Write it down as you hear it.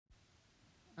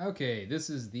Okay,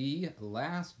 this is the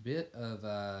last bit of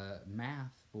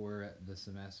math for the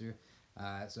semester.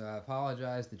 So I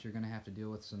apologize that you're going to have to deal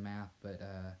with some math, but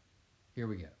here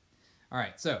we go. All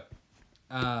right, so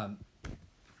um,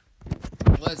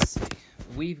 let's see.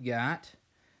 We've got,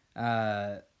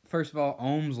 first of all,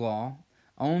 Ohm's Law.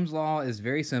 Ohm's Law is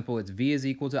very simple. It's V is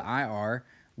equal to IR,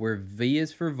 where V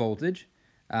is for voltage,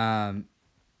 and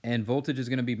voltage is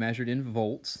going to be measured in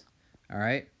volts. All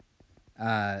right.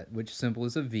 Which symbol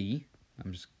is a V.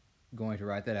 I'm just going to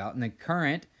write that out. And then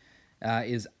current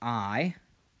is I.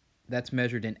 That's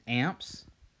measured in amps.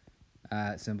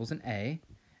 Symbol's an A.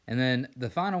 And then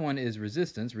the final one is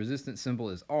resistance. Resistance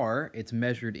symbol is R. It's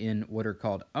measured in what are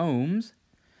called ohms.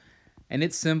 And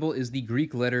its symbol is the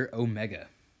Greek letter omega.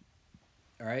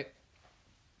 All right?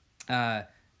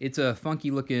 It's a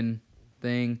funky looking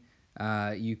thing.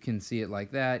 You can see it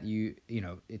like that. You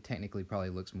know, it technically probably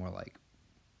looks more like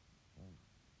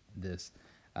this,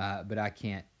 but I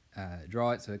can't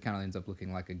draw it, so it kind of ends up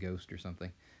looking like a ghost or something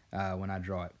when I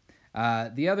draw it.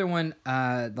 The other one,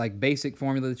 like basic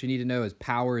formula that you need to know, is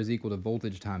power is equal to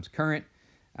voltage times current.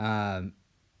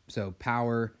 So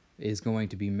power is going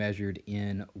to be measured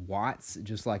in watts,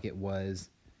 just like it was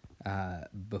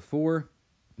before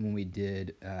when we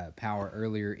did power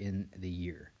earlier in the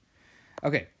year.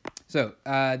 Okay, so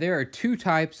there are two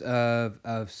types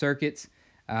of circuits.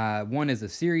 One is a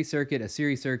series circuit. A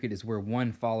series circuit is where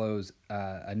one follows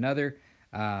another.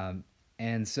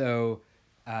 And so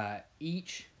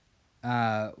each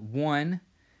one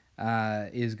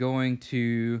is going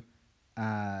to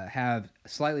have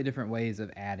slightly different ways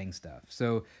of adding stuff.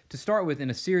 So to start with, in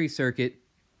a series circuit,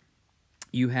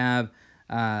 you have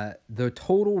the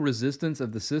total resistance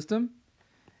of the system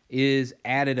is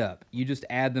added up. You just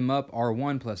add them up,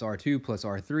 R1 plus R2 plus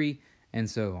R3, and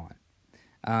so on.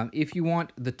 If you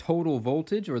want the total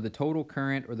voltage or the total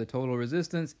current or the total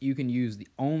resistance, you can use the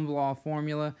Ohm's law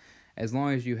formula. As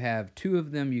long as you have two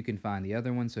of them, you can find the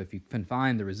other one. So if you can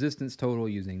find the resistance total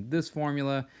using this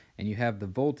formula and you have the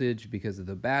voltage because of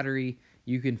the battery,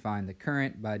 you can find the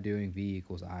current by doing V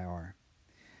equals IR.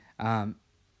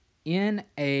 In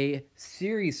a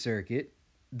series circuit,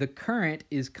 the current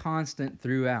is constant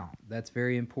throughout. That's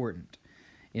very important.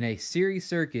 In a series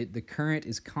circuit, the current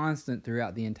is constant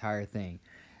throughout the entire thing.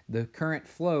 The current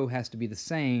flow has to be the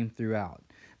same throughout.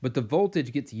 But the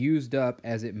voltage gets used up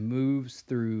as it moves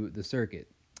through the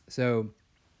circuit. So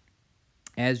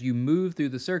as you move through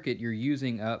the circuit, you're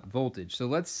using up voltage. So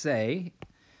let's say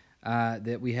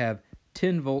that we have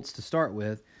 10 volts to start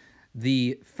with.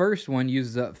 The first one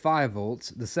uses up 5 volts.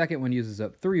 The second one uses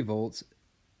up 3 volts.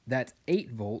 That's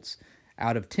 8 volts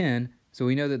out of 10. So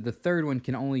we know that the third one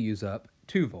can only use up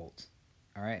 2 volts.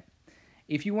 All right.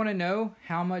 If you want to know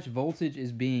how much voltage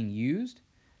is being used,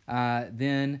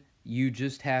 then you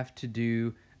just have to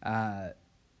do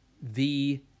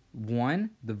V1,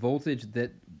 the voltage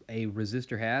that a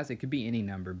resistor has. It could be any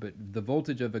number, but the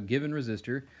voltage of a given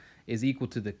resistor is equal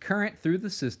to the current through the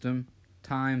system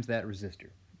times that resistor.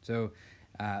 So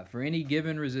for any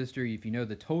given resistor, if you know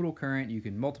the total current, you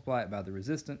can multiply it by the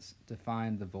resistance to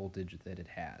find the voltage that it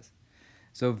has.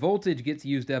 So voltage gets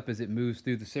used up as it moves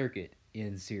through the circuit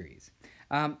in series.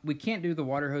 We can't do the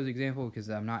water hose example because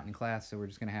I'm not in class, so we're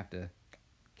just going to have to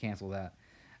cancel that.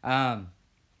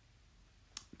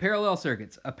 Parallel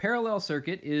circuits. A parallel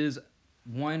circuit is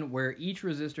one where each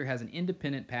resistor has an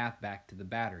independent path back to the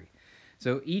battery.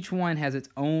 So each one has its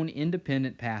own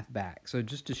independent path back. So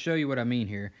just to show you what I mean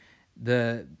here,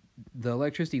 the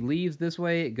electricity leaves this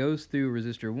way, it goes through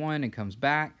resistor 1 and comes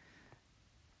back,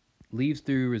 leaves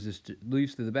through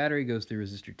the battery, goes through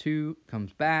resistor 2,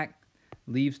 comes back,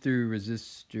 leaves through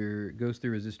resistor, goes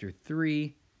through resistor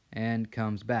 3, and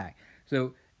comes back.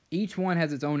 So each one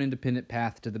has its own independent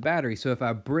path to the battery. So if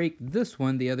I break this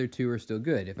one, the other two are still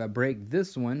good. If I break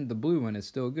this one, the blue one is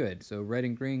still good. So red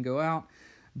and green go out,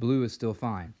 blue is still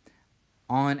fine.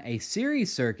 On a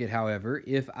series circuit, however,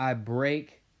 if I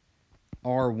break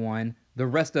R1, the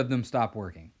rest of them stop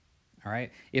working. All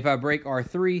right. If I break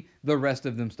R3, the rest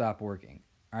of them stop working.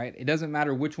 All right. It doesn't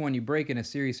matter which one you break in a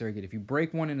series circuit. If you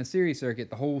break one in a series circuit,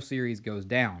 the whole series goes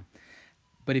down.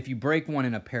 But if you break one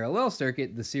in a parallel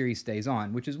circuit, the series stays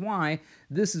on, which is why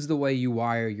this is the way you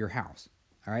wire your house.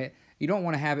 All right. You don't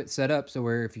want to have it set up so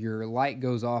where if your light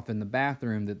goes off in the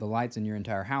bathroom, that the lights in your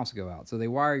entire house go out. So they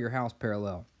wire your house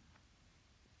parallel.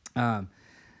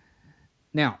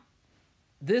 Now,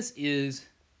 this is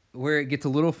where it gets a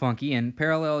little funky, and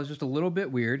parallel is just a little bit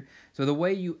weird. So the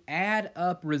way you add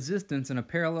up resistance in a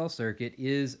parallel circuit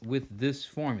is with this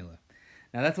formula.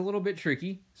 Now that's a little bit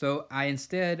tricky, so I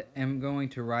instead am going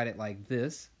to write it like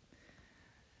this.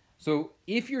 So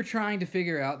if you're trying to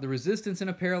figure out the resistance in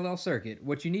a parallel circuit,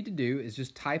 what you need to do is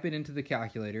just type it into the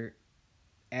calculator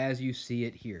as you see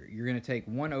it here. You're going to take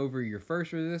 1 over your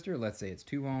first resistor, let's say it's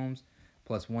 2 ohms,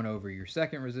 plus 1 over your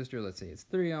second resistor, let's say it's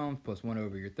 3 ohms, plus 1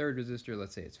 over your third resistor,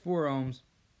 let's say it's 4 ohms.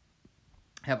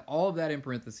 Have all of that in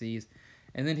parentheses,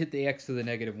 and then hit the x to the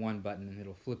 -1 button, and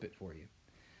it'll flip it for you.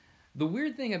 The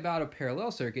weird thing about a parallel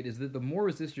circuit is that the more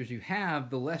resistors you have,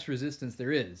 the less resistance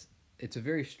there is. It's a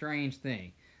very strange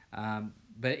thing,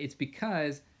 but it's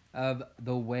because of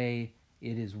the way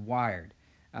it is wired.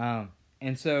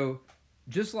 And so,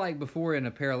 just like before in a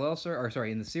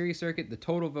in the series circuit, the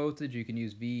total voltage you can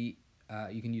use you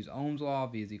can use Ohm's law.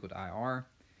 V is equal to IR.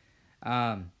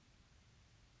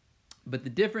 But the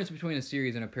difference between a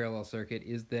series and a parallel circuit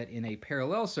is that in a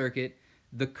parallel circuit,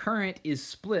 the current is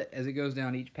split as it goes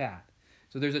down each path.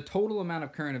 So there's a total amount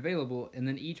of current available, and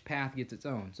then each path gets its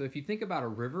own. So if you think about a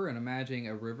river and imagining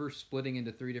a river splitting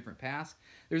into 3 different paths,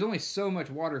 there's only so much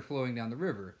water flowing down the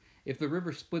river. If the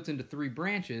river splits into 3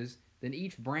 branches, then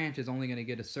each branch is only going to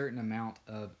get a certain amount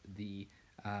of the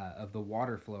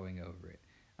water flowing over it.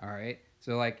 All right.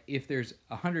 So like if there's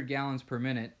 100 gallons per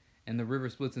minute and the river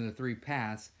splits into 3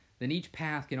 paths, then each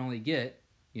path can only get,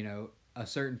 a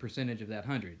certain percentage of that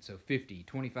 100. So 50,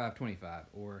 25, 25,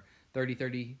 or 30,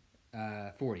 30,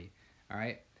 40. All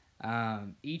right.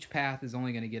 Each path is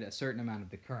only going to get a certain amount of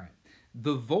the current.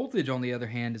 The voltage, on the other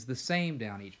hand, is the same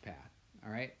down each path.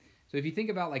 All right. So if you think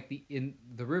about in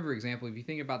the river example, if you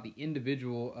think about the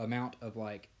individual amount of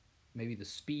maybe the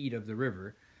speed of the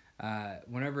river,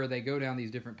 whenever they go down these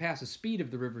different paths, the speed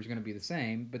of the river is going to be the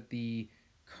same, but the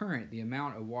current, the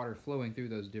amount of water flowing through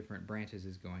those different branches,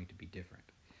 is going to be different.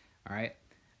 All right.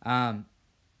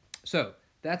 So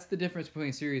that's the difference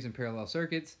between series and parallel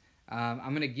circuits. I'm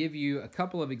going to give you a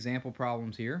couple of example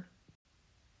problems here.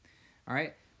 All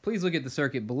right. Please look at the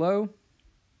circuit below.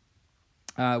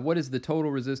 What is the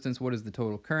total resistance? What is the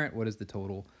total current? What is the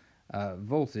total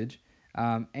voltage?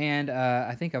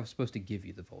 I think I was supposed to give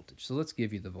you the voltage. So let's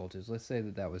give you the voltage. Let's say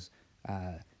that was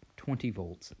 20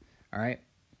 volts. All right.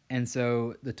 And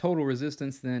so the total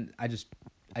resistance, then I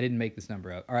didn't make this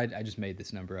number up. Or I just made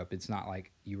this number up. It's not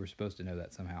like you were supposed to know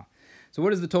that somehow. So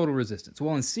what is the total resistance?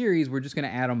 Well, in series, we're just going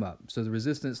to add them up. So the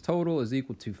resistance total is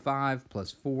equal to 5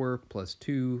 plus 4 plus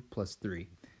 2 plus 3.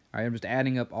 All right, I'm just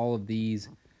adding up all of these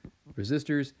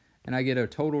resistors, and I get a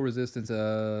total resistance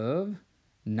of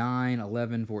 9,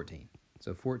 11, 14.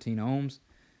 So 14 ohms.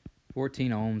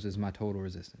 14 ohms is my total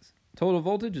resistance. Total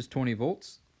voltage is 20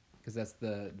 volts, because that's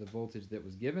the voltage that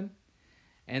was given.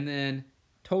 And then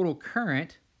total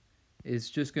current is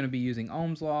just going to be using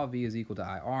Ohm's law. V is equal to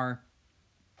IR.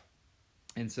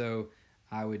 And so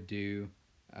I would do,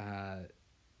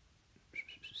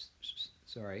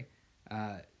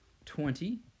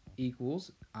 20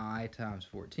 equals I times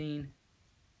 14.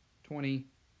 20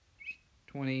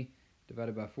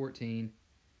 divided by 14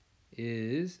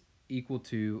 is equal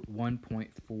to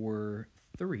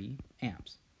 1.43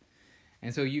 amps.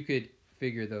 And so you could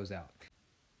figure those out.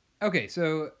 Okay,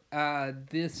 so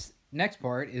this next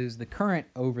part is the current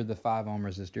over the 5 ohm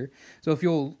resistor. So if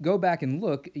you'll go back and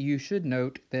look, you should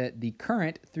note that the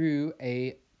current through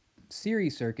a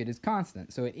series circuit is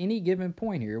constant. So at any given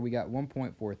point here, we got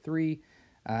 1.43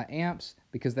 amps,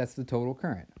 because that's the total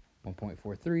current.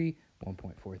 1.43,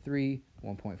 1.43,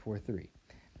 1.43.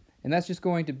 And that's just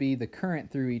going to be the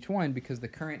current through each one, because the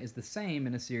current is the same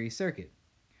in a series circuit.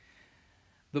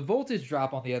 The voltage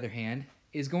drop, on the other hand,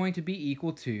 is going to be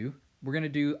equal to, we're going to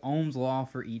do Ohm's law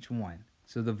for each one.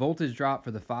 So the voltage drop for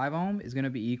the 5 ohm is going to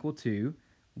be equal to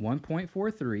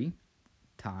 1.43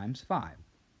 times 5.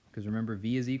 Because remember,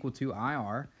 V is equal to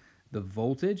IR. The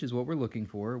voltage is what we're looking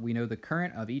for. We know the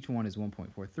current of each one is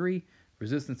 1.43.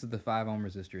 Resistance of the 5 ohm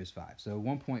resistor is 5. So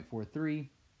 1.43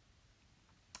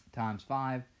 times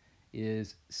 5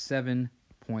 is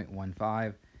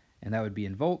 7.15, and that would be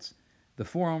in volts. The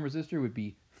 4 ohm resistor would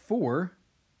be 4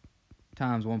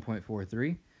 times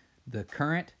 1.43. The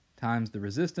current times the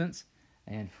resistance,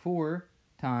 and 4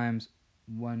 times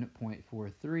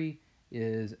 1.43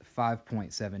 is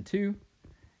 5.72.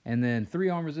 And then 3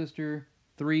 ohm resistor,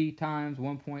 3 times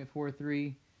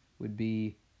 1.43 would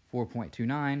be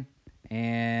 4.29.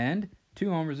 And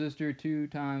 2 ohm resistor, 2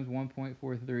 times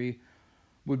 1.43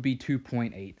 would be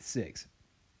 2.86.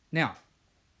 Now,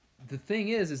 the thing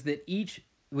is that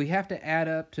we have to add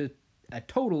up to a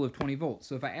total of 20 volts.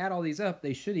 So if I add all these up,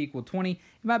 they should equal 20. It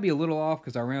might be a little off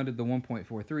because I rounded the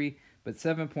 1.43, but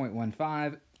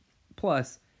 7.15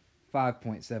 plus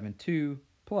 5.72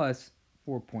 plus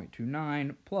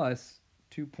 4.29 plus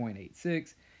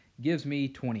 2.86 gives me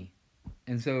 20.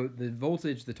 And so the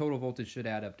voltage, the total voltage, should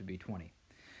add up to be 20.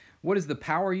 What is the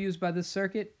power used by this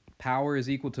circuit? Power is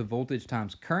equal to voltage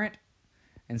times current.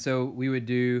 And so we would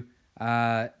do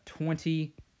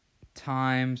 20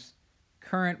 times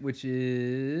current, which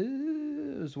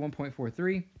is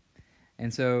 1.43.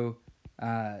 And so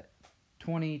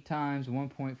 20 times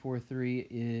 1.43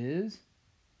 is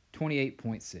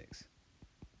 28.6.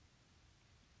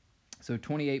 So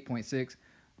 28.6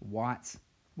 watts,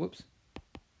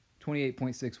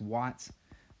 28.6 watts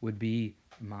would be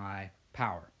my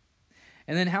power.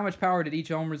 And then how much power did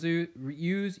each ohm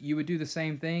use? You would do the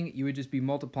same thing. You would just be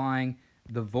multiplying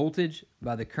the voltage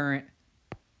by the current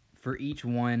for each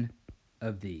one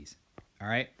of these. All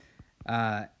right?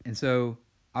 And so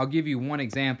I'll give you one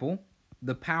example.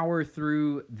 The power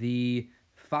through the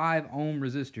 5 ohm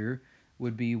resistor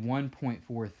would be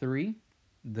 1.43,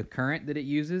 the current that it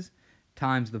uses,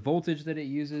 times the voltage that it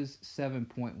uses,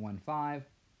 7.15,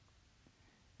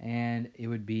 and it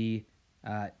would be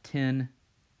 10.2.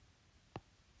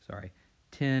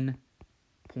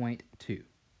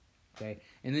 Okay,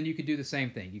 and then you could do the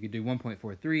same thing. You could do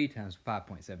 1.43 times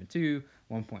 5.72,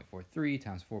 1.43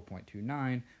 times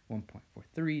 4.29,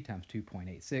 1.43 times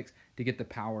 2.86 to get the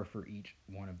power for each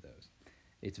one of those.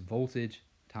 It's voltage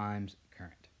times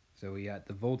current. So we got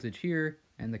the voltage here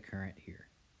and the current here.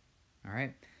 All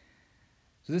right.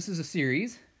 So this is a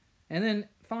series. And then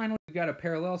finally, we've got a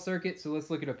parallel circuit. So let's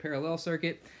look at a parallel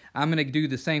circuit. I'm going to do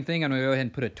the same thing. I'm going to go ahead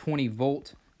and put a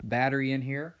 20-volt battery in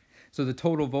here. So the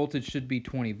total voltage should be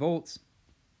 20 volts.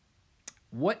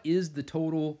 What is the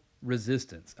total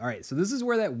resistance? All right, so this is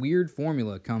where that weird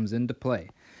formula comes into play.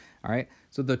 All right,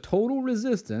 so the total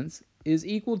resistance is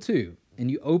equal to,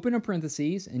 and you open a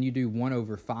parentheses and you do 1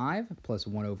 over 5 plus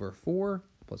 1 over 4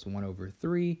 plus 1 over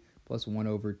 3 plus 1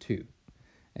 over 2.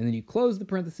 And then you close the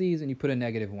parentheses and you put a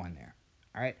 -1 there.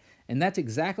 All right, and that's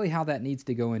exactly how that needs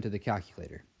to go into the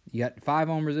calculator. You got 5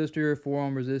 ohm resistor, 4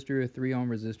 ohm resistor, a 3 ohm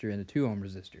resistor, and a 2 ohm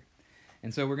resistor.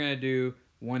 And so we're going to do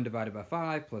 1 divided by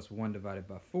 5 plus 1 divided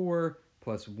by 4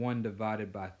 plus 1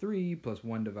 divided by 3 plus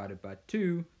 1 divided by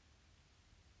 2.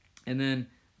 And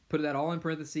then put that all in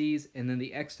parentheses, and then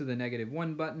the x to the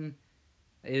 -1 button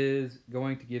is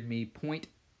going to give me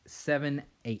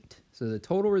 0.78. So the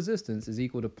total resistance is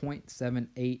equal to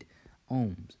 0.78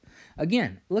 ohms.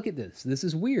 Again, look at this. This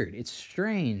is weird. It's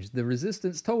strange. The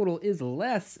resistance total is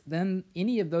less than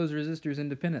any of those resistors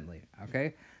independently,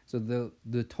 okay? So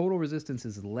the total resistance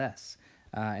is less,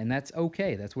 and that's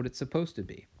okay. That's what it's supposed to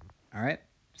be, all right?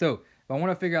 So if I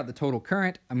want to figure out the total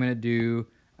current, I'm going to do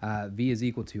V is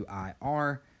equal to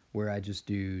IR, where I just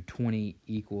do 20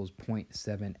 equals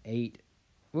 0.78.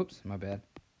 Whoops, my bad.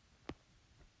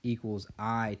 Equals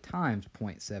I times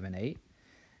 0.78.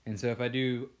 And so if I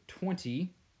do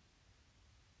 20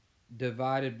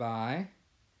 divided by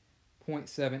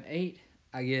 0.78,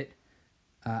 I get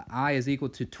I is equal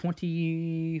to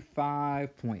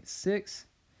 25.6.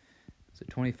 So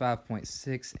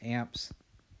 25.6 amps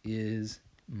is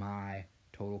my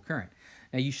total current.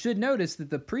 Now you should notice that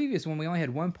the previous one we only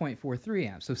had 1.43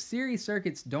 amps. So series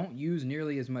circuits don't use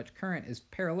nearly as much current as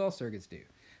parallel circuits do.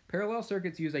 Parallel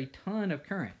circuits use a ton of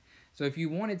current. So if you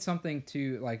wanted something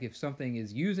to, like if something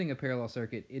is using a parallel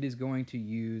circuit, it is going to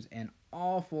use an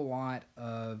awful lot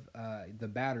of the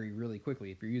battery really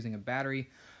quickly. If you're using a battery,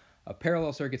 a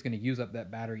parallel circuit is going to use up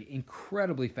that battery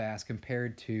incredibly fast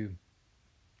compared to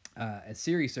a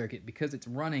series circuit because it's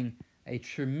running a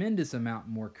tremendous amount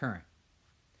more current.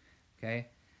 Okay,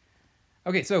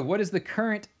 so what is the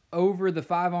current over the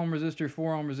 5 ohm resistor,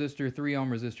 4 ohm resistor, 3 ohm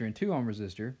resistor, and 2 ohm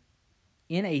resistor?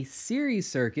 In a series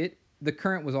circuit, the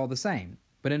current was all the same.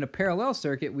 But in a parallel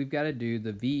circuit, we've got to do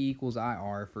the V equals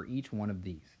IR for each one of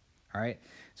these. All right,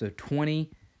 so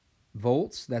 20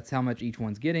 volts, that's how much each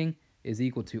one's getting, is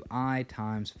equal to I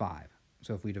times 5.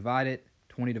 So if we divide it,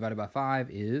 20 divided by 5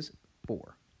 is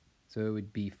 4. So it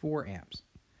would be 4 amps.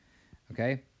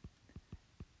 Okay?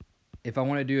 If I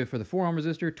want to do it for the 4 ohm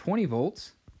resistor, 20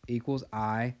 volts equals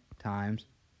I times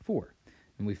 4.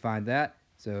 And we find that,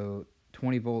 so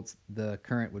 20 volts, the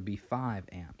current would be 5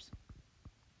 amps.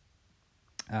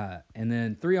 And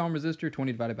then 3 ohm resistor,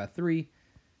 20 divided by 3,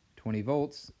 20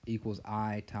 volts equals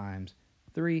I times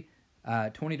 3.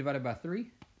 20 divided by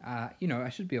 3, you know, I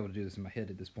should be able to do this in my head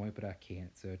at this point, but I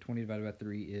can't. So 20 divided by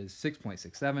 3 is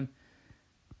 6.67.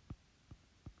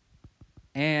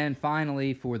 And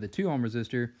finally, for the 2 ohm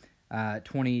resistor,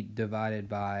 20 divided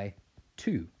by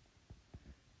 2.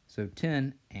 So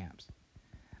 10 amps.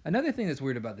 Another thing that's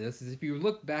weird about this is if you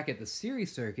look back at the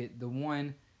series circuit, the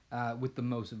one with the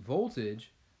most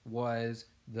voltage was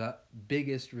the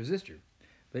biggest resistor.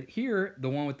 But here, the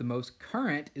one with the most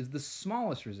current is the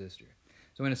smallest resistor.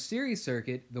 So in a series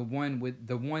circuit,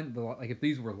 like if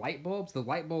these were light bulbs, the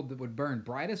light bulb that would burn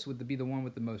brightest would be the one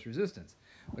with the most resistance.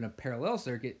 But in a parallel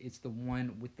circuit, it's the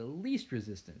one with the least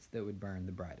resistance that would burn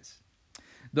the brightest.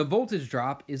 The voltage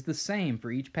drop is the same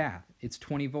for each path. It's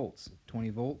 20 volts, 20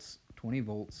 volts, 20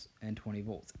 volts, and 20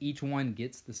 volts. Each one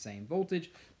gets the same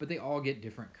voltage, but they all get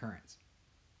different currents.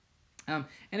 And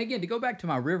again, to go back to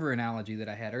my river analogy that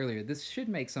I had earlier, this should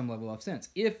make some level of sense.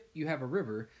 If you have a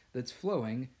river that's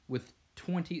flowing with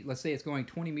 20, let's say it's going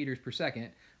 20 meters per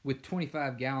second with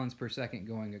 25 gallons per second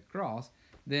going across,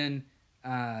 then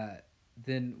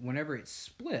whenever it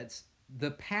splits,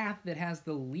 the path that has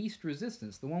the least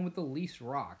resistance, the one with the least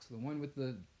rocks, the one with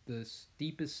the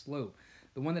steepest slope,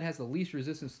 the one that has the least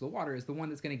resistance to the water is the one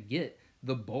that's going to get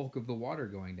the bulk of the water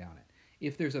going down it.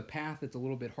 If there's a path that's a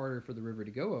little bit harder for the river to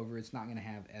go over, it's not going to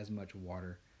have as much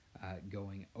water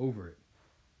going over it.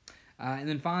 And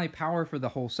then finally, power for the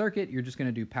whole circuit, you're just going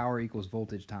to do power equals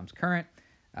voltage times current,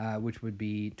 which would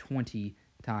be 20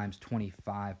 times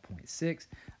 25.6.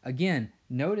 Again,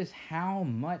 notice how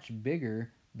much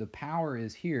bigger the power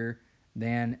is here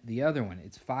than the other one.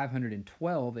 It's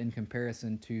 512 in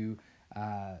comparison to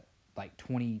like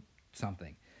 20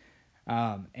 something.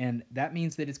 And that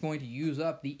means that it's going to use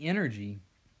up the energy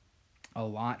a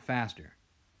lot faster.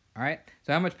 All right,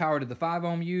 so how much power did the 5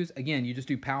 ohm use? Again, you just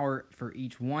do power for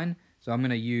each one. So I'm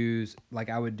going to use, like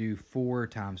I would do 4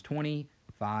 times 20,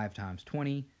 5 times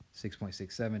 20,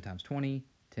 6.67 times 20,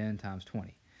 10 times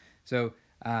 20. So,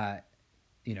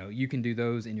 you can do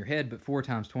those in your head, but 4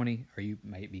 times 20, or you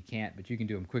maybe can't, but you can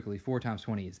do them quickly. 4 times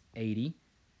 20 is 80,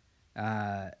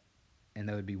 and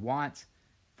that would be watts.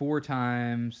 The 4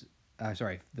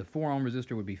 ohm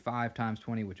resistor would be 5 times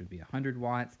 20, which would be 100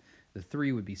 watts. The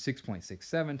 3 would be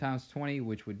 6.67 times 20,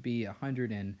 which would be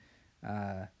 100 and,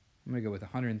 I'm going to go with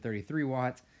 133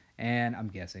 watts, and I'm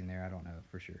guessing there, I don't know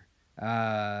for sure.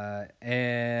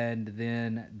 And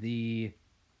then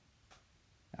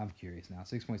I'm curious now,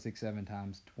 6.67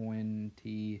 times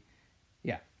 20,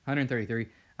 yeah, 133,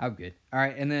 I'm good. All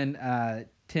right, and then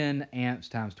 10 amps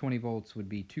times 20 volts would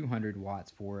be 200 watts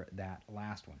for that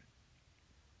last one.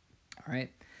 All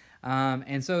right,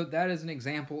 and so that is an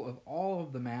example of all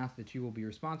of the math that you will be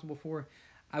responsible for.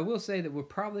 I will say that we're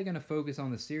probably going to focus on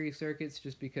the series circuits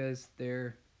just because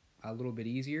they're a little bit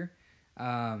easier.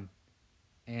 And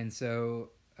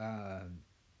so,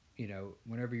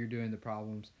 whenever you're doing the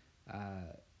problems,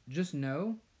 just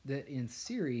know that in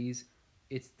series,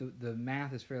 it's the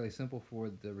math is fairly simple for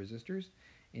the resistors.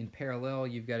 In parallel,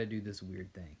 you've got to do this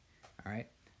weird thing. All right,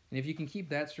 and if you can keep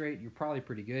that straight, you're probably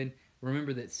pretty good.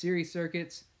 Remember that series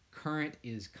circuits, current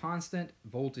is constant,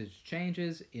 voltage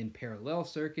changes. In parallel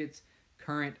circuits,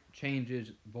 current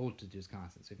changes, voltage is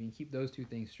constant. So if you can keep those two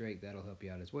things straight, that'll help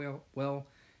you out as well.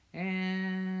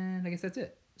 And I guess that's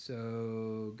it.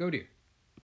 So go Deer.